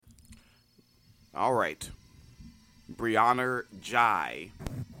All right. Brianna Ghey.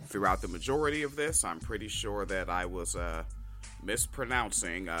 Throughout the majority of this, I'm pretty sure that I was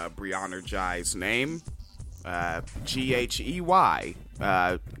mispronouncing Brianna Ghey's name. Ghey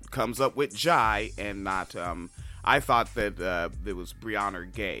comes up with Ghey and not. I thought that it was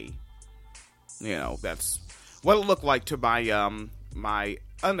Brianna Ghey. You know, that's what it looked like to my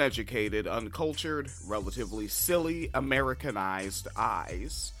uneducated, uncultured, relatively silly, Americanized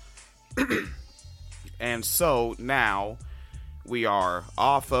eyes. And so now we are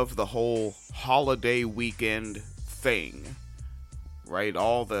off of the whole holiday weekend thing, right?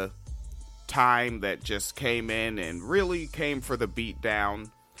 All the time that just came in and really came for the beat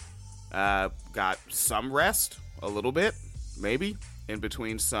down. Got some rest, a little bit, maybe, in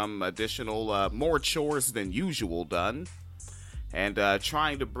between some additional, more chores than usual done, and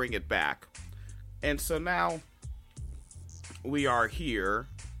trying to bring it back. And so now we are here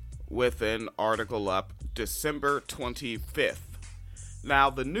with an article up December 25th. Now,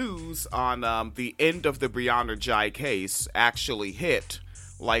 the news on the end of the Brianna Ghey case actually hit,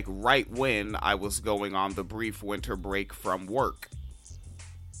 like, right when I was going on the brief winter break from work.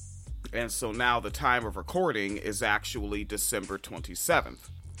 And so now the time of recording is actually December 27th.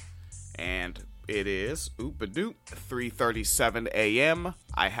 And it is, 3:37 a.m.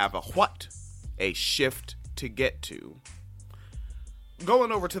 I have a shift to get to.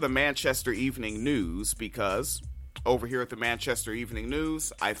 Going over to the Manchester Evening News, because over here at the Manchester Evening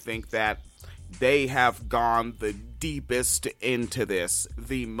News, I think that they have gone the deepest into this,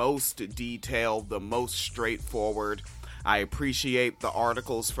 the most detailed, the most straightforward. I appreciate the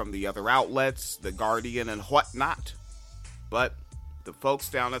articles from the other outlets, The Guardian and whatnot, but the folks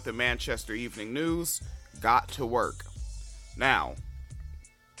down at the Manchester Evening News got to work. Now,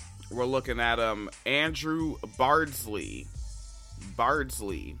 we're looking at Andrew Bardsley.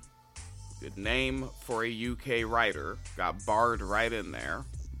 Bardsley, good name for a UK writer. Got Bard right in there.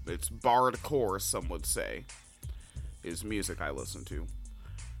 It's Bardcore, some would say. His music I listen to.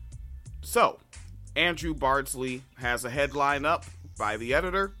 So, Andrew Bardsley has a headline up by the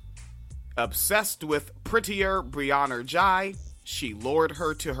editor. Obsessed with prettier Brianna Ghey, she lured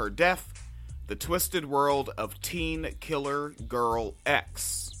her to her death. The twisted world of teen killer girl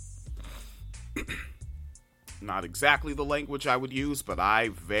X. Not exactly the language I would use, but I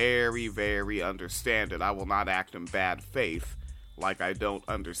very, very understand it. I will not act in bad faith like I don't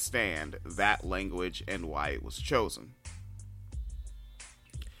understand that language and why it was chosen.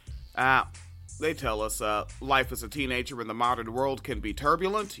 They tell us life as a teenager in the modern world can be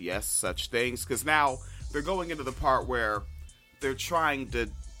turbulent. Yes, such things. Because now they're going into the part where they're trying to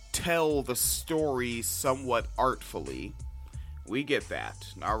tell the story somewhat artfully. We get that,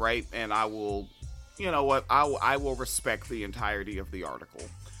 all right? And I will... You know what, I will respect the entirety of the article.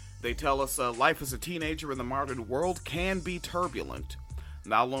 They tell us life as a teenager in the modern world can be turbulent.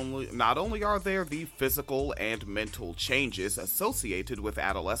 Not only are there the physical and mental changes associated with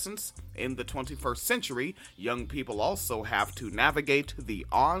adolescence, in the 21st century, young people also have to navigate the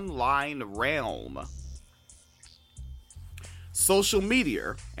online realm. Social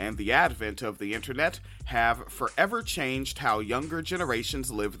media and the advent of the internet have forever changed how younger generations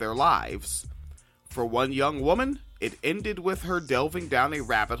live their lives. For one young woman, it ended with her delving down a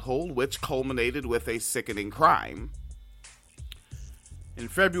rabbit hole which culminated with a sickening crime. In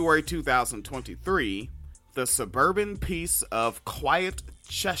February 2023, the suburban piece of quiet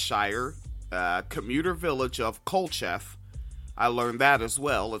Cheshire commuter village of Colcheth, I learned that as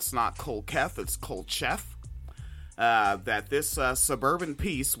well, it's not Colcheth, it's Colcheth, that this suburban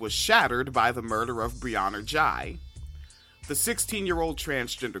piece was shattered by the murder of Brianna Ghey. The 16-year-old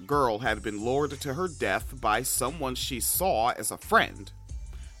transgender girl had been lured to her death by someone she saw as a friend.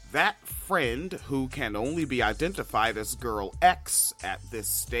 That friend, who can only be identified as Girl X at this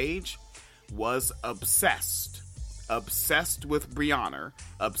stage, was obsessed. Obsessed with Brianna,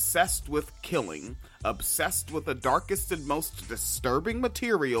 obsessed with killing, obsessed with the darkest and most disturbing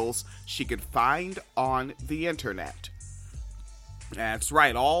materials she could find on the internet. That's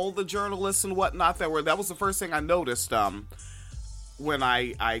right, all the journalists and whatnot that was the first thing I noticed when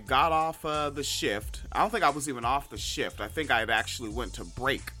I got off the shift. I don't think I was even off the shift. I think I had actually went to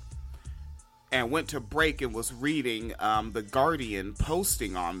break and was reading the Guardian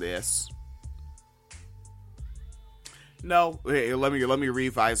posting on this. No, hey, let me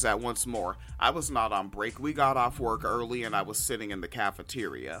revise that once more. I was not on break. We got off work early and I was sitting in the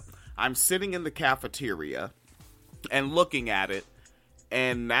cafeteria. I'm sitting in the cafeteria and looking at it.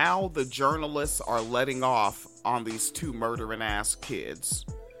 And now the journalists are letting off on these two murdering ass kids.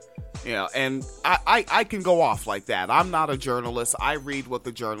 You know, and I can go off like that. I'm not a journalist. I read what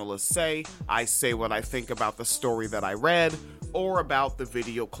the journalists say. I say what I think about the story that I read or about the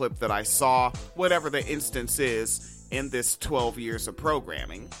video clip that I saw, whatever the instance is in this 12 years of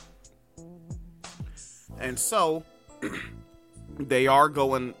programming. And so, they are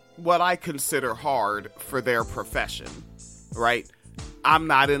going what I consider hard for their profession, right? I'm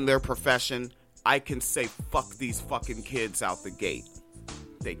not in their profession. I can say fuck these fucking kids out the gate.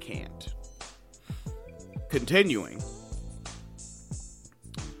 They can't. Continuing.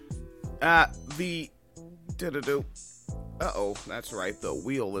 Uh-oh, that's right. The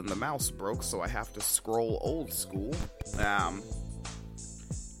wheel in the mouse broke, so I have to scroll old school.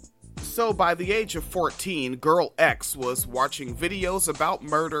 So by the age of 14, Girl X was watching videos about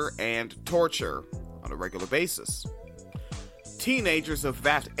murder and torture on a regular basis. Teenagers of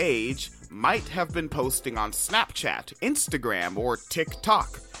that age might have been posting on Snapchat, Instagram, or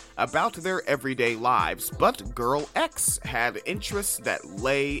TikTok about their everyday lives, but Girl X had interests that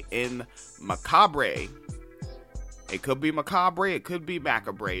lay in macabre. It could be macabre, it could be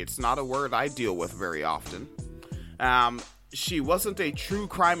macabre. It's not a word I deal with very often. She wasn't a true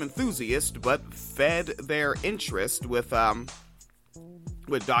crime enthusiast, but fed their interest with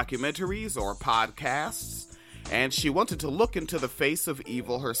documentaries or podcasts, and she wanted to look into the face of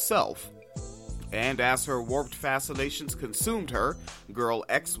evil herself. And as her warped fascinations consumed her, Girl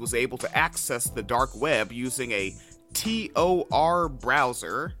X was able to access the dark web using a Tor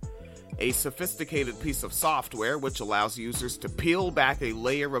browser, a sophisticated piece of software which allows users to peel back a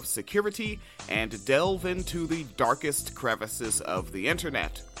layer of security and delve into the darkest crevices of the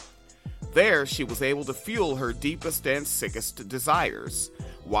internet. There, she was able to fuel her deepest and sickest desires,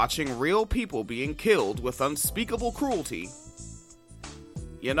 watching real people being killed with unspeakable cruelty.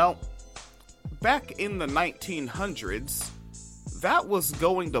 You know, back in the 1900s, that was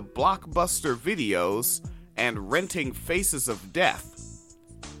going to Blockbuster Videos and renting Faces of Death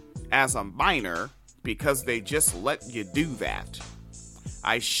as a minor, because they just let you do that.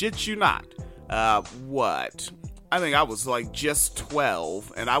 I shit you not. What? I think I was like just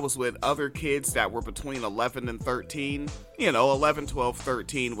 12, and I was with other kids that were between 11 and 13. You know, 11, 12,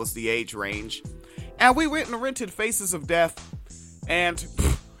 13 was the age range. And we went and rented Faces of Death, and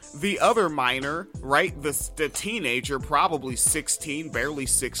the other minor, right, the teenager, probably 16, barely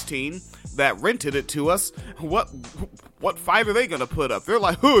 16, that rented it to us, what fight are they gonna put up? They're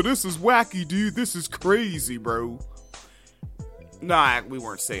like, oh, this is wacky, dude, this is crazy, bro. Nah, we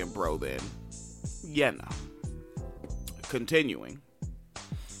weren't saying bro then. Yeah, no. Continuing.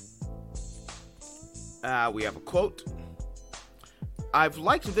 We have a quote. I've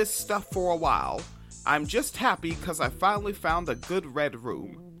liked this stuff for a while. I'm just happy because I finally found a good red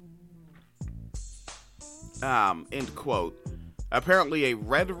room. End quote. Apparently a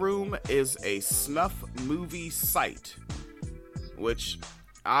red room is a snuff movie site, which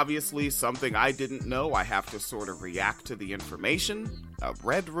obviously something I didn't know. I have to sort of react to the information. A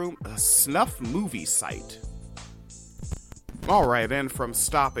red room, a snuff movie site. Alright, and from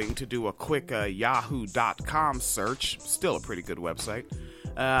stopping to do a quick yahoo.com search, still a pretty good website,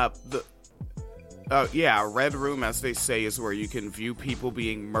 a red room, as they say, is where you can view people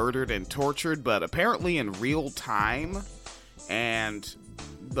being murdered and tortured, but apparently in real time. And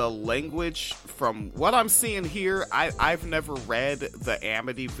the language, from what I'm seeing here, I've never read the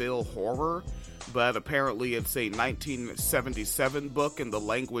Amityville Horror, but apparently it's a 1977 book, and the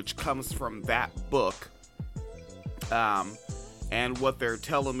language comes from that book. And what they're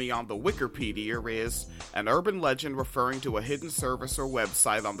telling me on the Wikipedia is an urban legend referring to a hidden service or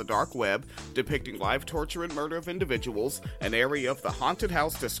website on the dark web depicting live torture and murder of individuals, an area of the haunted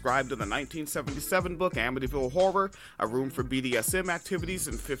house described in the 1977 book Amityville Horror, a room for BDSM activities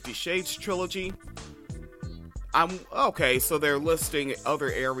in 50 Shades trilogy. Okay, so they're listing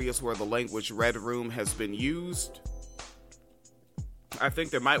other areas where the language red room has been used. I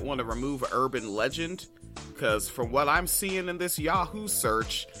think they might want to remove urban legend, because from what I'm seeing in this Yahoo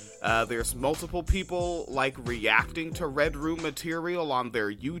search, there's multiple people like reacting to red room material on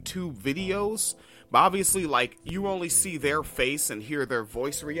their YouTube videos. But obviously, like, you only see their face and hear their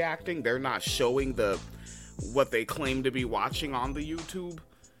voice reacting. They're not showing what they claim to be watching on the YouTube.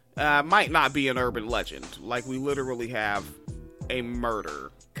 Might not be an urban legend. Like, we literally have a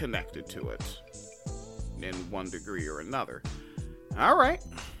murder connected to it in one degree or another. Alright.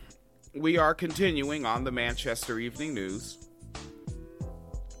 We are continuing on the Manchester Evening News.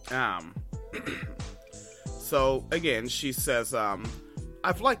 So, again, she says,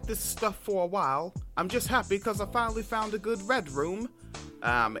 I've liked this stuff for a while. I'm just happy because I finally found a good red room.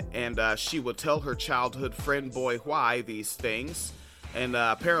 And she would tell her childhood friend Boy why these things. And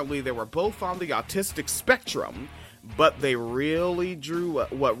apparently they were both on the autistic spectrum, but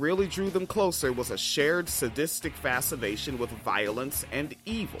what really drew them closer was a shared sadistic fascination with violence and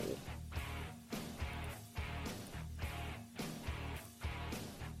evil.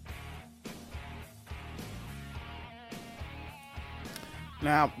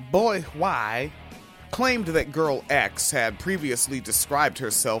 Now, boy Y claimed that girl X had previously described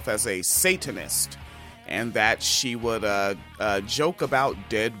herself as a Satanist, and that she would joke about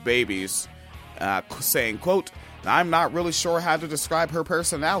dead babies, saying, quote, "I'm not really sure how to describe her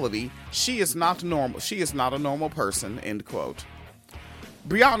personality. She is not normal. She is not a normal person," end quote.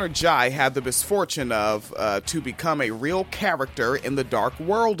 Brianna Ghey had the misfortune of to become a real character in the dark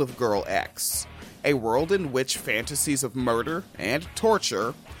world of Girl X, a world in which fantasies of murder and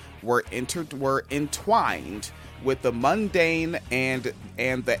torture were entwined with the mundane and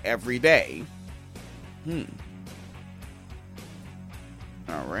the everyday.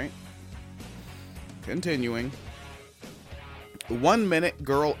 All right. Continuing. One minute,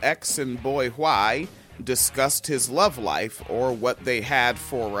 Girl X and Boy Y discussed his love life or what they had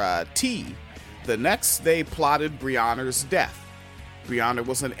for tea. The next, they plotted Brianna's death. Brianna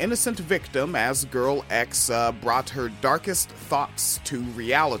was an innocent victim as Girl X brought her darkest thoughts to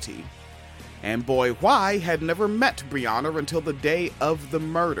reality. And Boy Y had never met Brianna until the day of the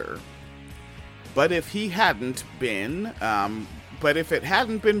murder. But if it hadn't been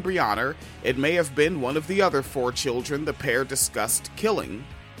Brianna, it may have been one of the other 4 children the pair discussed killing.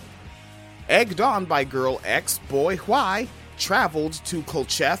 Egged on by Girl X, Boy Y traveled to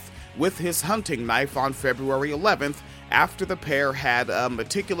Kolcheth with his hunting knife on February 11th after the pair had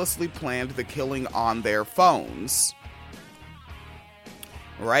meticulously planned the killing on their phones.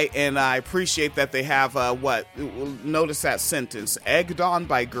 Right, and I appreciate that they have, notice that sentence. Egged on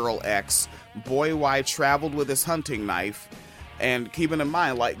by Girl X, Boy Y traveled with his hunting knife. And keeping in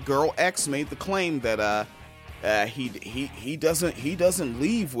mind, like, Girl X made the claim that he doesn't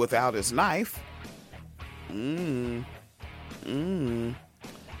leave without his knife.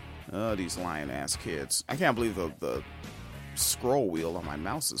 Oh, these lying ass kids. I can't believe the scroll wheel on my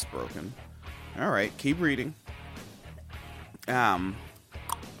mouse is broken. All right, keep reading.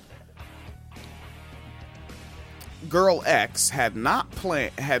 Girl X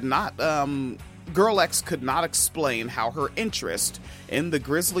Girl X could not explain how her interest in the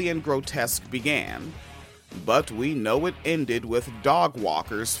grisly and grotesque began, but we know it ended with dog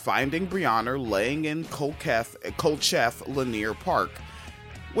walkers finding Brianna laying in Kolcheth Lanier Park,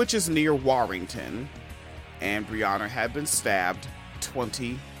 which is near Warrington, and Brianna had been stabbed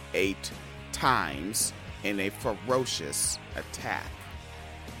 28 times in a ferocious attack.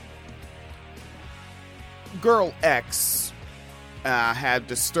 Girl X had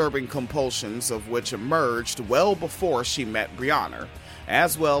disturbing compulsions of which emerged well before she met Brianna,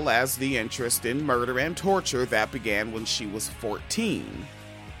 as well as the interest in murder and torture that began when she was 14,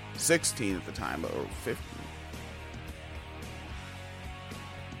 16 at the time, or 15.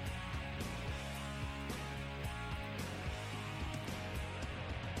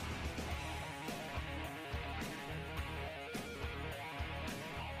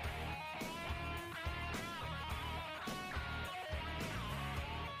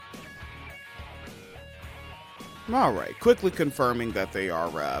 Alright, quickly confirming that they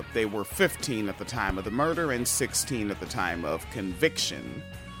were 15 at the time of the murder and 16 at the time of conviction.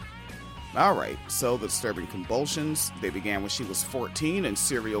 Alright, so the disturbing convulsions, they began when she was 14, and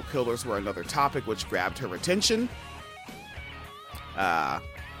serial killers were another topic which grabbed her attention.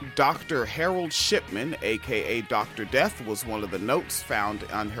 Dr. Harold Shipman, aka Dr. Death, was one of the notes found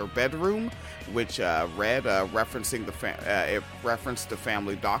on her bedroom, which referenced the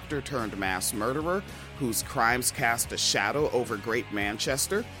family doctor turned mass murderer whose crimes cast a shadow over Great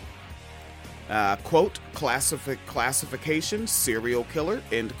Manchester. Quote, classification, serial killer,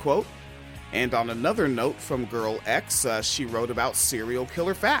 end quote. And on another note from Girl X, she wrote about serial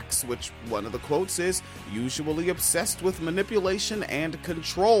killer facts, which one of the quotes is, usually obsessed with manipulation and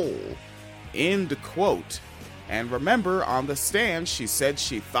control, end quote. And remember, on the stand, she said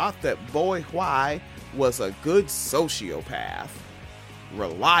she thought that Boy Y was a good sociopath,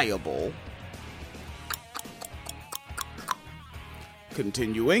 reliable.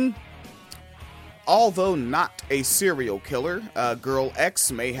 Continuing. Although not a serial killer, Girl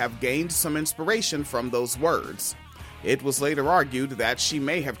X may have gained some inspiration from those words. It was later argued that she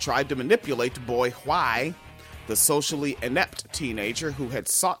may have tried to manipulate Boy Y, the socially inept teenager who had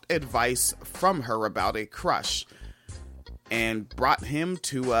sought advice from her about a crush, and brought him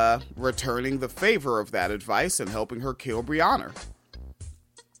to returning the favor of that advice and helping her kill Brianna.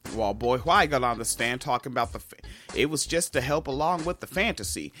 While Boy Why got on the stand talking about it was just to help along with the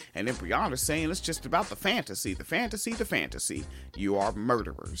fantasy. And then Brianna saying it's just about the fantasy, the fantasy, the fantasy. You are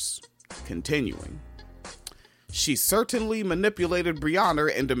murderers. Continuing. She certainly manipulated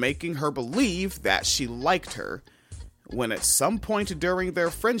Brianna into making her believe that she liked her, when at some point during their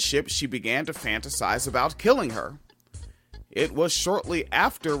friendship she began to fantasize about killing her. It was shortly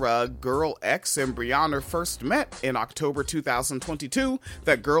after Girl X and Brianna first met in October 2022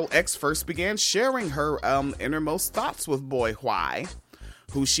 that Girl X first began sharing her innermost thoughts with Boy Why,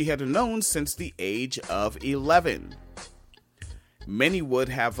 who she had known since the age of 11. Many would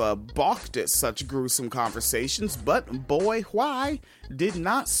have balked at such gruesome conversations, but Boy Why did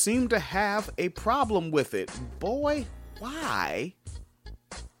not seem to have a problem with it. Boy Why?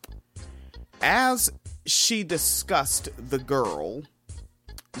 As she discussed the girl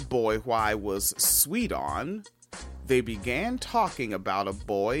Boy Why was sweet on, they began talking about a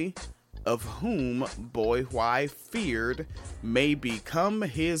boy of whom Boy Why feared may become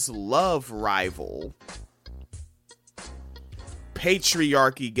his love rival.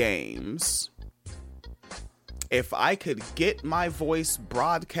 Patriarchy games. If I could get my voice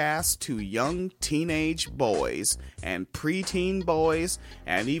broadcast to young teenage boys and preteen boys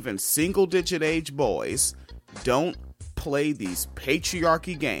and even single-digit age boys, don't play these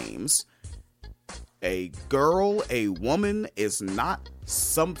patriarchy games. A girl, a woman is not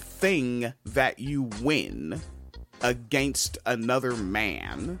something that you win against another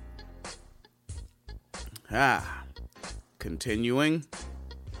man. Continuing.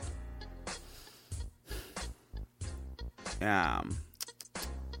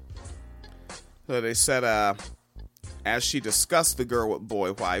 So they said, as she discussed the girl with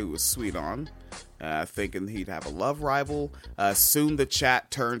Boy Why, who was sweet on, thinking he'd have a love rival, soon the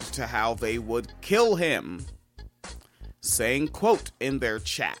chat turned to how they would kill him. Saying, quote, in their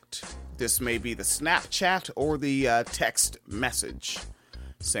chat, this may be the Snapchat or the text message,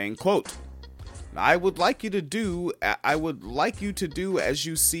 saying, quote, I would like you to do as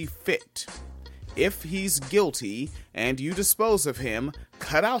you see fit. If he's guilty and you dispose of him,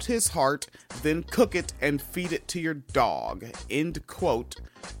 cut out his heart, then cook it and feed it to your dog. End quote.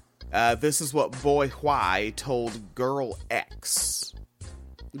 This is what Boy Why told Girl X.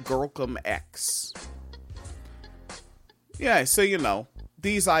 Girlcom X. Yeah, so you know,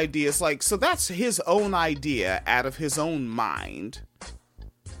 these ideas, like, so that's his own idea out of his own mind.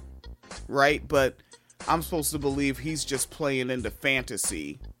 Right? But I'm supposed to believe he's just playing into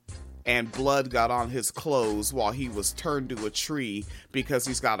fantasy. And blood got on his clothes while he was turned to a tree because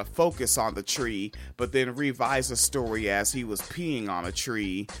he's got to focus on the tree, but then revise a story as he was peeing on a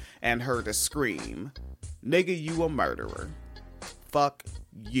tree and heard a scream. Nigga, you a murderer. Fuck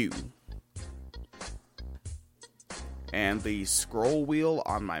you. And the scroll wheel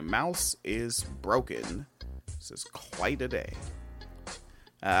on my mouse is broken. This is quite a day.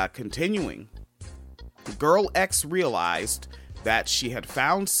 Continuing. Girl X realized that she had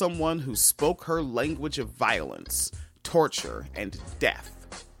found someone who spoke her language of violence, torture, and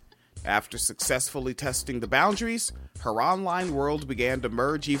death. After successfully testing the boundaries, her online world began to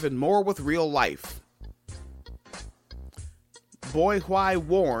merge even more with real life. Boy Why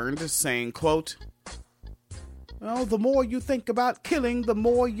warned, saying, quote, well, the more you think about killing, the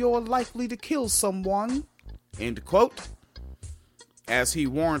more you're likely to kill someone, end quote. As he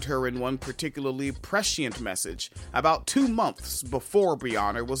warned her in one particularly prescient message about 2 months before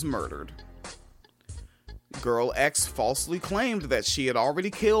Brianna was murdered. Girl X falsely claimed that she had already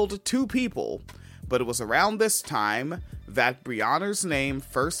killed 2 people, but it was around this time that Brianna's name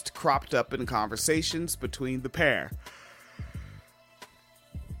first cropped up in conversations between the pair.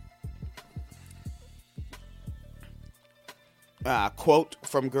 Quote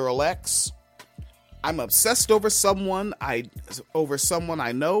from Girl X, I'm obsessed over someone I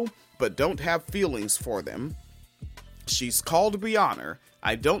know, but don't have feelings for them. She's called Brianna.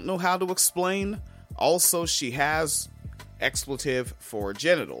 I don't know how to explain. Also, she has expletive for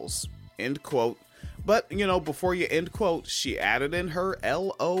genitals. End quote. But, you know, before you end quote, she added in her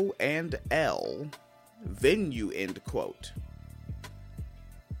L-O and L. Then you end quote.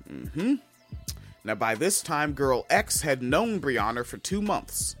 Now, by this time, Girl X had known Brianna for 2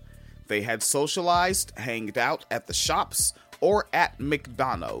 months. They had socialized, hanged out at the shops, or at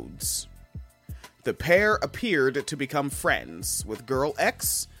McDonald's. The pair appeared to become friends, with Girl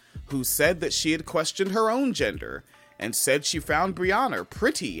X, who said that she had questioned her own gender, and said she found Brianna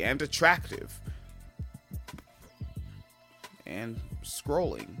pretty and attractive. And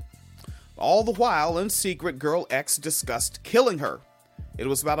scrolling. All the while, in secret, Girl X discussed killing her. It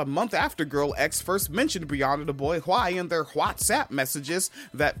was about a month after Girl X first mentioned Brianna to Boy Ghey in their WhatsApp messages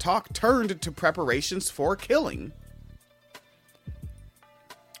that talk turned to preparations for killing.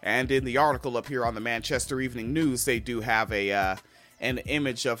 And in the article up here on the Manchester Evening News, they do have an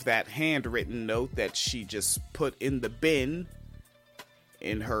image of that handwritten note that she just put in the bin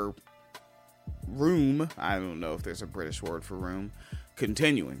in her room. I don't know if there's a British word for room.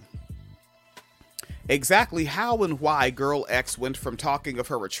 Continuing. Exactly how and why Girl X went from talking of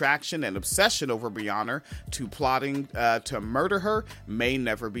her attraction and obsession over Brianna to plotting to murder her may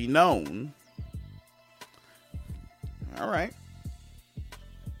never be known. Alright.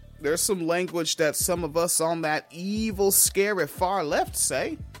 There's some language that some of us on that evil, scary far left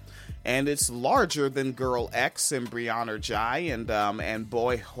say. And it's larger than Girl X and Brianna Ghey and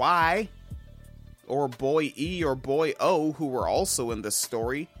Boy Ghey, or Boy E or Boy O, who were also in this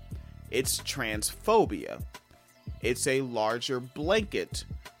story. It's transphobia. It's a larger blanket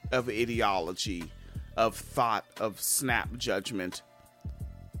of ideology, of thought, of snap judgment,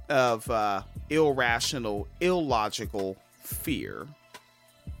 of irrational, illogical fear.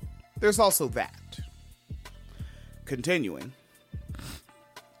 There's also that. Continuing.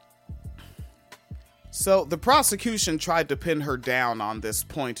 So the prosecution tried to pin her down on this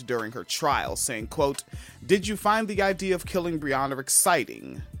point during her trial, saying, quote, "Did you find the idea of killing Brianna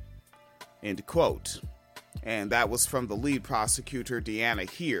exciting?" End quote. And that was from the lead prosecutor, Deanna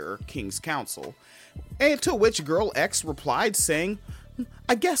Here, King's Counsel. And to which Girl X replied saying,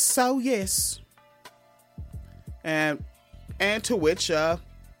 "I guess so, yes." And to which the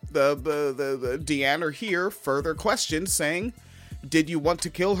Deanna Here further questioned, saying, "Did you want to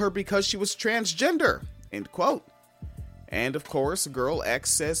kill her because she was transgender?" End quote. And of course, Girl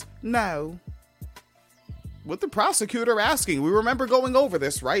X says no. With the prosecutor asking, we remember going over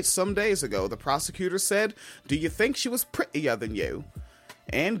this, right? Some days ago, the prosecutor said, "Do you think she was prettier than you?"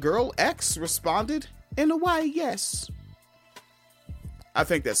 And Girl X responded, "In a way, yes." I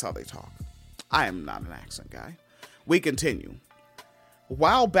think that's how they talk. I am not an accent guy. We continue.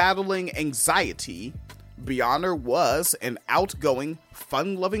 While battling anxiety, Brianna was an outgoing,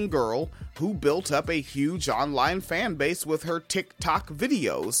 fun-loving girl who built up a huge online fan base with her TikTok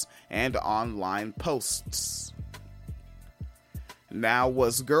videos and online posts. Now,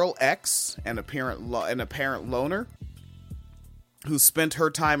 was Girl X an apparent loner who spent her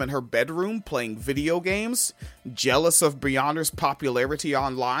time in her bedroom playing video games, jealous of Brianna's popularity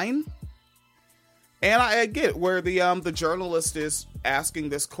online? And I get where the journalist is asking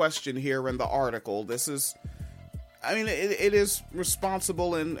this question here in the article. This is, I mean, it is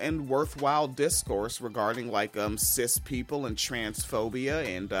responsible and worthwhile discourse regarding like cis people and transphobia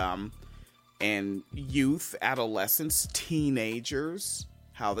and youth, adolescents, teenagers,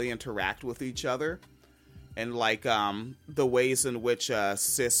 how they interact with each other, and like the ways in which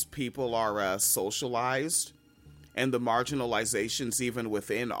cis people are socialized. And the marginalizations even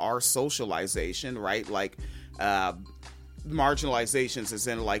within our socialization, right? Like, marginalizations is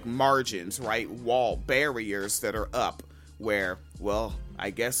in like margins, right? Wall barriers that are up where, well, I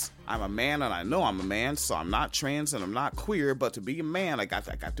guess I'm a man and I know I'm a man, so I'm not trans and I'm not queer, but to be a man, I got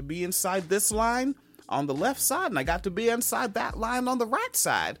to be inside this line on the left side and I got to be inside that line on the right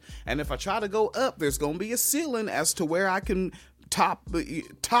side. And if I try to go up, there's going to be a ceiling as to where I can top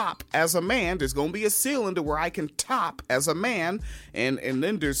as a man. There's gonna be a ceiling to where I can top as a man, and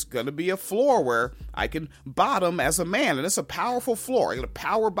then there's gonna be a floor where I can bottom as a man, and it's a powerful floor. I got a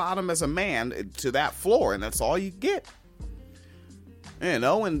power bottom as a man to that floor, and that's all you get. You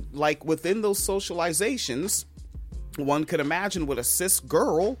know, and like within those socializations, one could imagine with a cis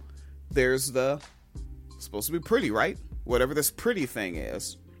girl, there's supposed to be pretty, right? Whatever this pretty thing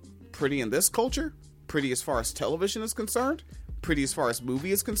is. Pretty in this culture, pretty as far as television is concerned, pretty as far as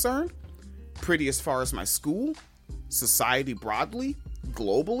movie is concerned, pretty as far as my school, society broadly,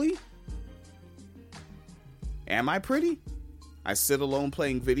 globally. Am I pretty? I sit alone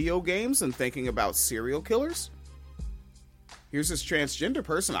playing video games and thinking about serial killers? Here's this transgender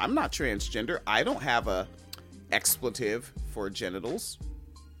person. I'm not transgender. I don't have a expletive for genitals.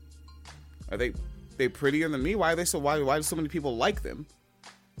 Are they prettier than me? Why do so many people like them?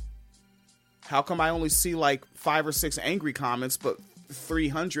 How come I only see like 5 or 6 angry comments, but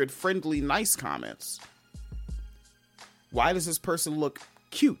 300 friendly, nice comments? Why does this person look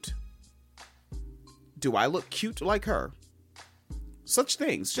cute? Do I look cute like her? Such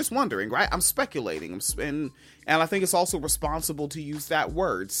things. Just wondering, right? I'm speculating. And I think it's also responsible to use that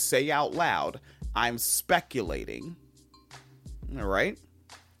word. Say out loud. I'm speculating. All right?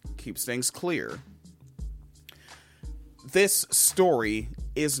 Keeps things clear. This story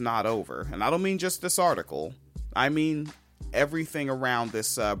is not over. And I don't mean just this article. I mean everything around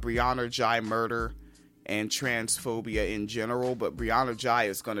this Brianna Ghey murder and transphobia in general, but Brianna Ghey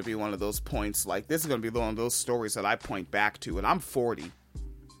is going to be one of those points, like, this is going to be one of those stories that I point back to, and I'm 40,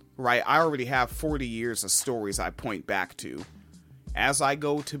 right? I already have 40 years of stories I point back to. As I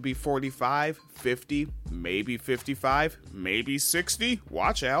go to be 45, 50, maybe 55, maybe 60,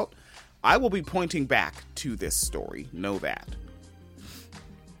 watch out, I will be pointing back to this story, know that.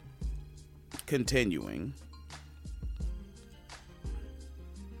 Continuing.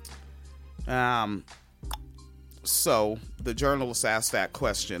 So the journalist asked that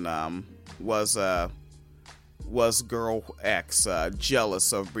question, was Girl X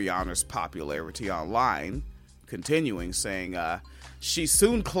jealous of Brianna's popularity online? Continuing, saying, she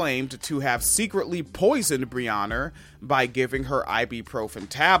soon claimed to have secretly poisoned Brianna by giving her ibuprofen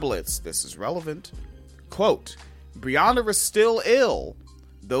tablets. This is relevant. Quote, Brianna is still ill.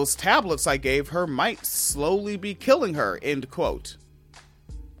 Those tablets I gave her might slowly be killing her, end quote.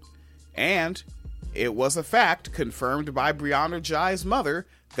 And it was a fact confirmed by Brianna Ghey's mother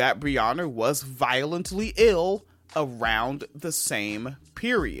that Brianna was violently ill around the same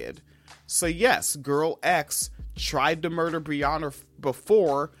period. So yes, Girl X tried to murder Brianna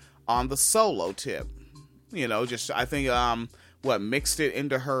before on the solo tip. You know, just, I think, mixed it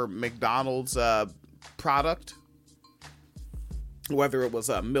into her McDonald's product. Whether it was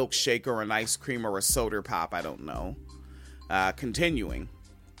a milkshake or an ice cream or a soda pop, I don't know. Continuing.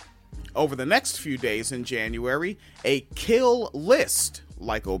 Over the next few days in January, a kill list,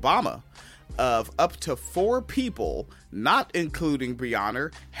 like Obama, of up to 4 people, not including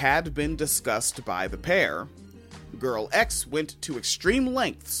Brianna, had been discussed by the pair. Girl X went to extreme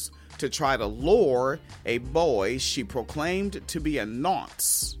lengths to try to lure a boy she proclaimed to be a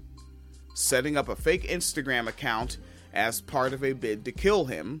nonce, setting up a fake Instagram account as part of a bid to kill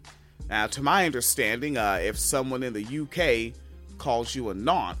him. Now, to my understanding, if someone in the UK calls you a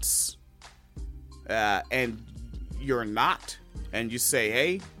nonce, and you're not, and you say,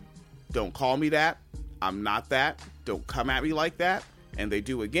 hey, don't call me that, I'm not that, don't come at me like that, and they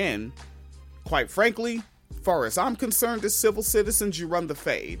do again, quite frankly, far as I'm concerned, as civil citizens, you run the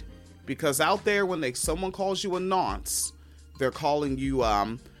fade. Because out there, when someone calls you a nonce, they're calling you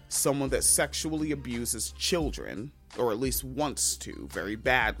someone that sexually abuses children, or at least wants to, very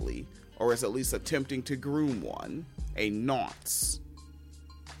badly, or is at least attempting to groom one, a nonce.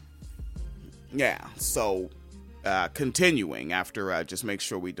 Yeah, so continuing after, just make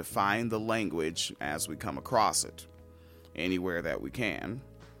sure we define the language as we come across it, anywhere that we can.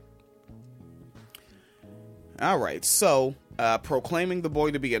 Alright, so proclaiming the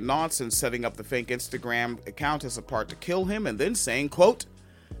boy to be a nonce and setting up the fake Instagram account as a part to kill him, and then saying, quote,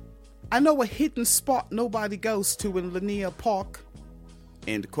 I know a hidden spot nobody goes to in Lanier Park,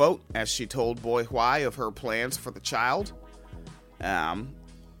 end quote, as she told Boy Why of her plans for the child.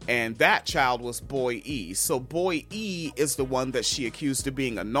 And that child was Boy E. So Boy E is the one that she accused of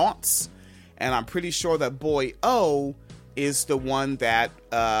being a nonce, and I'm pretty sure that Boy O is the one that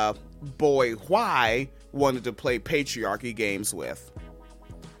Boy Why wanted to play patriarchy games with.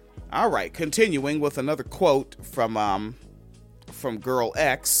 Alright, continuing with another quote from Girl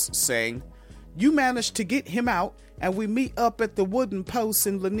X, saying, you managed to get him out, and we meet up at the wooden post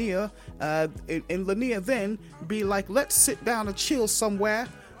in Lanier, then be like, let's sit down and chill somewhere.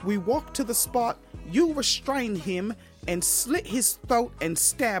 We walk to the spot, you restrain him, and slit his throat and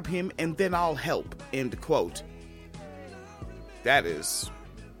stab him, and then I'll help, end quote. That is...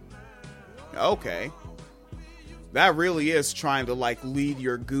 okay. That really is trying to, like, lead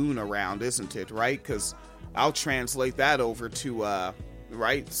your goon around, isn't it, right? Because I'll translate that over to,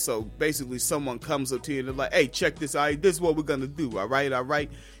 right? So, basically, someone comes up to you and they're like, hey, check this out, this is what we're gonna do, alright?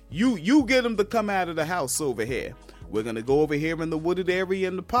 You get him to come out of the house over here. We're gonna go over here in the wooded area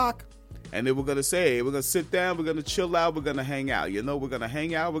in the park, and then we're gonna say, hey, we're gonna sit down, we're gonna chill out, we're gonna hang out. You know, we're gonna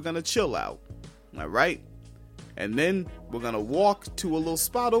hang out, we're gonna chill out. Alright? And then we're gonna walk to a little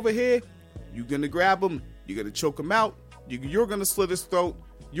spot over here. You're gonna grab him, you're gonna choke him out, you're gonna slit his throat,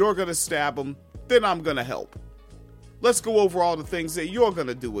 you're gonna stab him, then I'm gonna help. Let's go over all the things that you're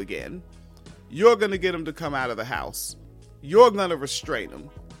gonna do again. You're gonna get him to come out of the house. You're gonna restrain him.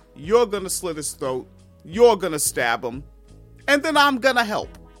 You're gonna slit his throat. You're gonna stab him. And then I'm gonna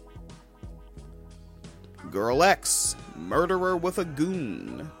help. Girl X, murderer with a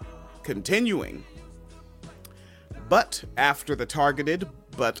goon. Continuing. But after the targeted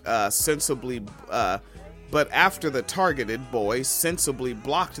boy sensibly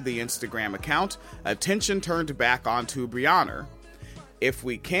blocked the Instagram account, attention turned back onto Brianna. If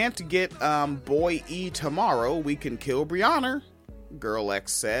we can't get Boy E tomorrow, we can kill Brianna, Girl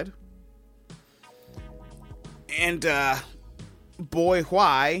X said. And Boy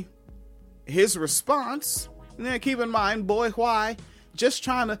Why, his response, now keep in mind, Boy Why,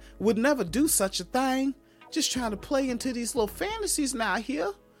 would never do such a thing. Just trying to play into these little fantasies now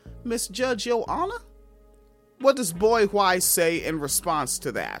here, misjudge your honor. What does Boy Why say in response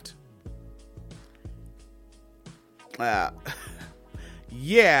to that?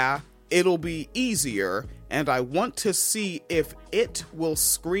 Yeah, it'll be easier, and I want to see if it will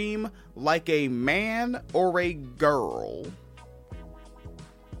scream like a man or a girl.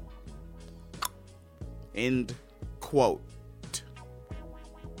 End quote.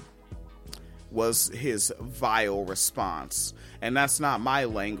 Was his vile response. And that's not my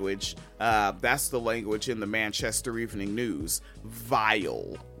language. That's the language in the Manchester Evening News.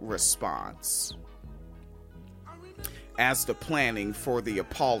 Vile response. As the planning for the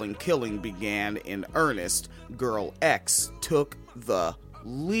appalling killing began in earnest, Girl X took the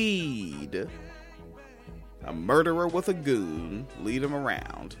lead. A murderer with a goon, lead him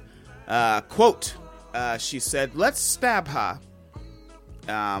around. Quote, she said, let's stab her.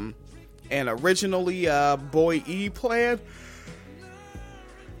 And originally, Boy E planned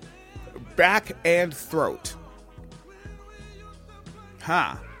back and throat.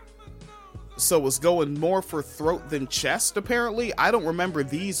 So was going more for throat than chest, apparently. I don't remember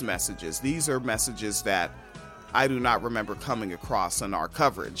these messages. These are messages that I do not remember coming across in our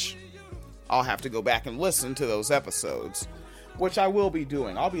coverage. I'll have to go back and listen to those episodes, which I will be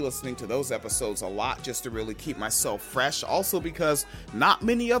doing. I'll be listening to those episodes a lot just to really keep myself fresh. Also because not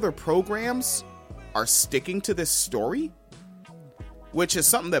many other programs are sticking to this story, which is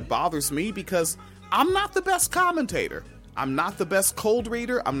something that bothers me because I'm not the best commentator. I'm not the best cold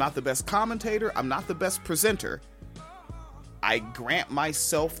reader. I'm not the best commentator. I'm not the best presenter. I grant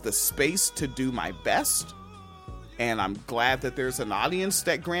myself the space to do my best, and I'm glad that there's an audience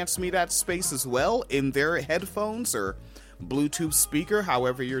that grants me that space as well in their headphones or Bluetooth speaker,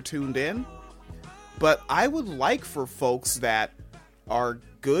 however you're tuned in. But I would like for folks that are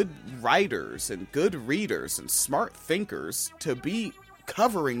good writers and good readers and smart thinkers to be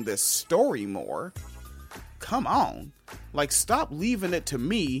covering this story more. Come on. Like, stop leaving it to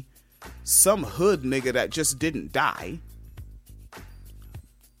me, some hood nigga that just didn't die.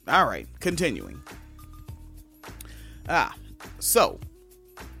 Alright, continuing. So,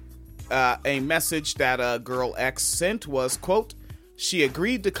 a message that Girl X sent was, quote, she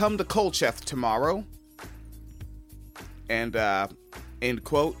agreed to come to Colchester tomorrow. And, end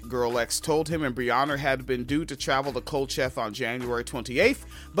quote, Girl X told him and Brianna had been due to travel to Colchester on January 28th,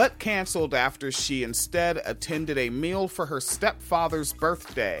 but canceled after she instead attended a meal for her stepfather's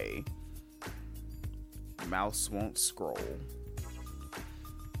birthday. Mouse won't scroll.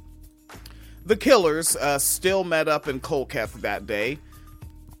 The killers still met up in Colchester that day.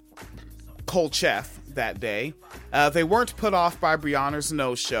 They weren't put off by Brianna's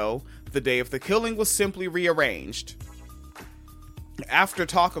no-show. The day of the killing was simply rearranged. After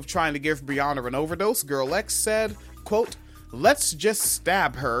talk of trying to give Brianna an overdose, Girl X said, quote, let's just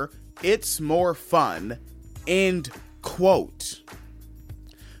stab her. It's more fun. End quote.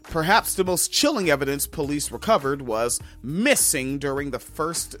 Perhaps the most chilling evidence police recovered was missing during the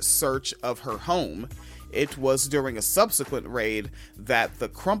first search of her home. It was during a subsequent raid that the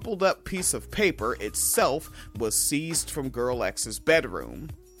crumpled up piece of paper itself was seized from Girl X's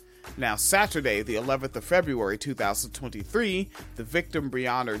bedroom. Now, Saturday, the 11th of February, 2023, the victim,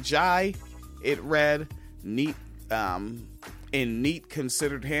 Brianna Ghey, it read, in neat,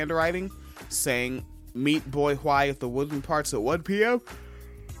 considered handwriting, saying, meet Boy Why at the Wooden Parts at 1 p.m.,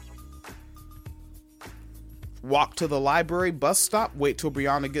 walk to the library bus stop, wait till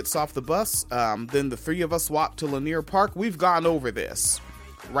Brianna gets off the bus, then the three of us walk to Lanier Park. We've gone over this,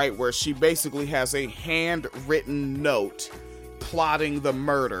 right, where she basically has a handwritten note plotting the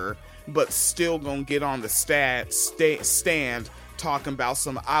murder, but still gonna get on the stand talking about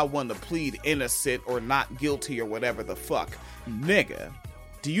some I want to plead innocent or not guilty or whatever the fuck. Nigga,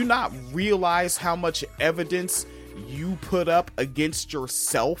 do you not realize how much evidence you put up against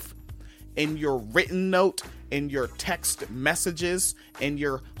yourself in your written note, in your text messages, in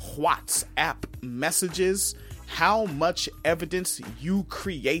your WhatsApp messages? How much evidence you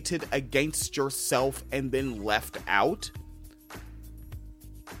created against yourself and then left out?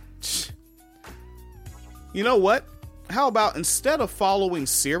 You know what? How about instead of following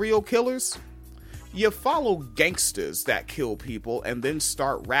serial killers, you follow gangsters that kill people and then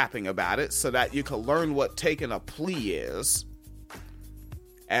start rapping about it so that you can learn what taking a plea is.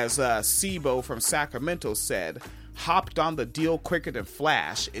 As Sibo from Sacramento said, hopped on the deal quicker than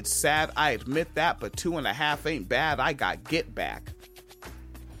Flash. It's sad, I admit that, but 2.5 ain't bad. I got get back.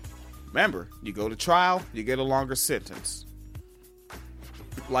 Remember, you go to trial, you get a longer sentence.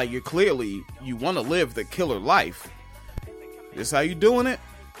 Like, you want to live the killer life. This how you doing it?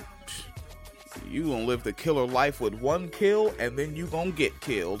 You gonna live the killer life with one kill, and then you gonna get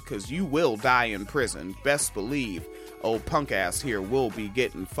killed, because you will die in prison. Best believe old punk ass here will be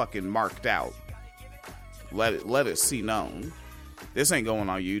getting fucking marked out. Let it see known. This ain't going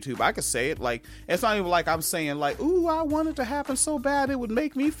on YouTube. I could say it. Like, it's not even like I'm saying, like, ooh, I want it to happen so bad it would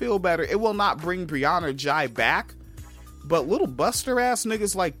make me feel better. It will not bring Brianna Ghey back. But little buster ass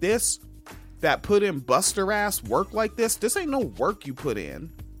niggas like this that put in buster ass work like this ain't no work you put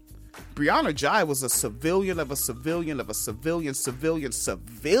in. Brianna Ghey was a civilian of a civilian of a civilian.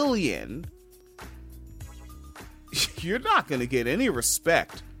 You're not going to get any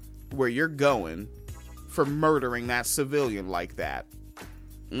respect where you're going for murdering that civilian like that.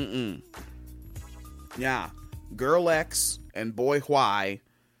 Yeah, Girl X and Boy Y,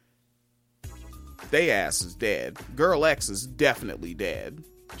 they ass is dead. Girl X is definitely dead.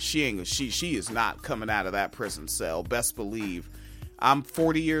 She is not coming out of that prison cell. Best believe. I'm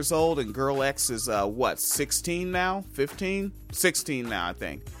 40 years old and Girl X is 16 now? 15? 16 now, I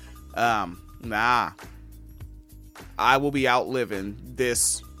think. Nah. I will be outliving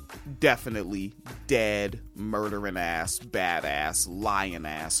this definitely dead, murdering ass, badass, lying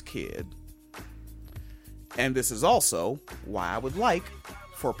ass kid. And this is also why I would like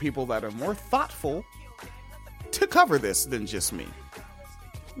for people that are more thoughtful to cover this than just me.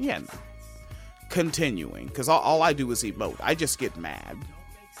 Yeah, no. Continuing, because all I do is emote. I just get mad.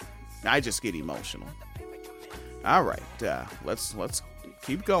 I just get emotional. All right, let's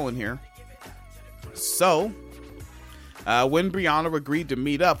keep going here. So, when Brianna agreed to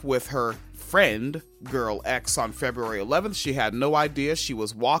meet up with her friend, Girl X, on February 11th, she had no idea she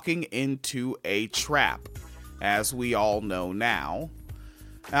was walking into a trap, as we all know now.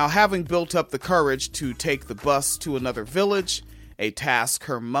 Now, having built up the courage to take the bus to another village, a task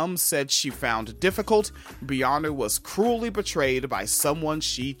her mum said she found difficult, Brianna was cruelly betrayed by someone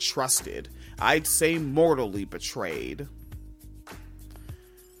she trusted. I'd say mortally betrayed.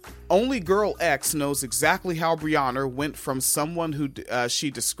 Only Girl X knows exactly how Brianna went from someone who she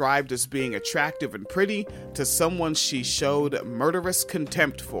described as being attractive and pretty to someone she showed murderous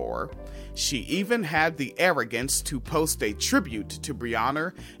contempt for. She even had the arrogance to post a tribute to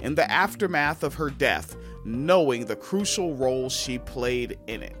Brianna in the aftermath of her death, knowing the crucial role she played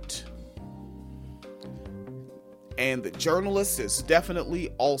in it. And the journalist is definitely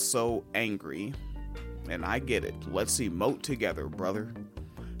also angry. And I get it. Let's emote together, brother.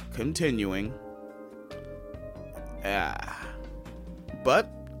 Continuing. But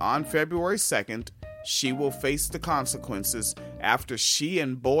on February 2nd, she will face the consequences after she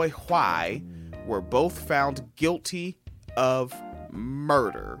and Boy Y were both found guilty of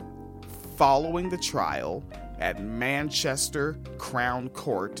murder following the trial at Manchester Crown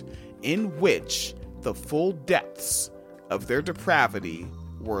Court, in which the full depths of their depravity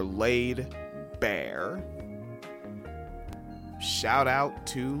were laid bare. Shout out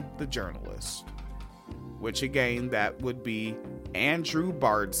to the journalist, which again, that would be Andrew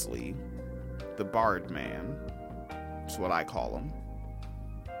Bardsley, the Bard Man. That's what I call him.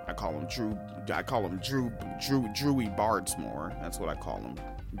 I call him Drewy Bardsmore. That's what I call him.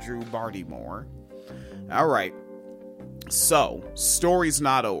 Drew Bardymore. All right. So, story's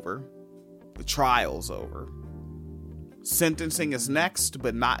not over. The trial's over. Sentencing is next,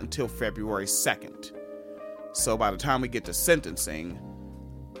 but not until February 2nd. So by the time we get to sentencing,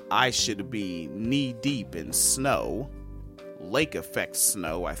 I should be knee deep in snow. Lake effect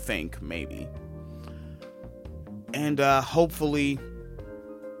snow, I think, maybe. And hopefully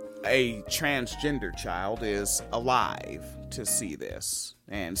a transgender child is alive to see this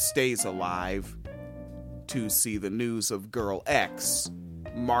and stays alive to see the news of Girl X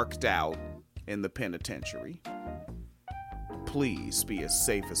marked out in the penitentiary. Please be as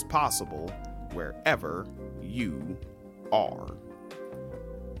safe as possible wherever you are.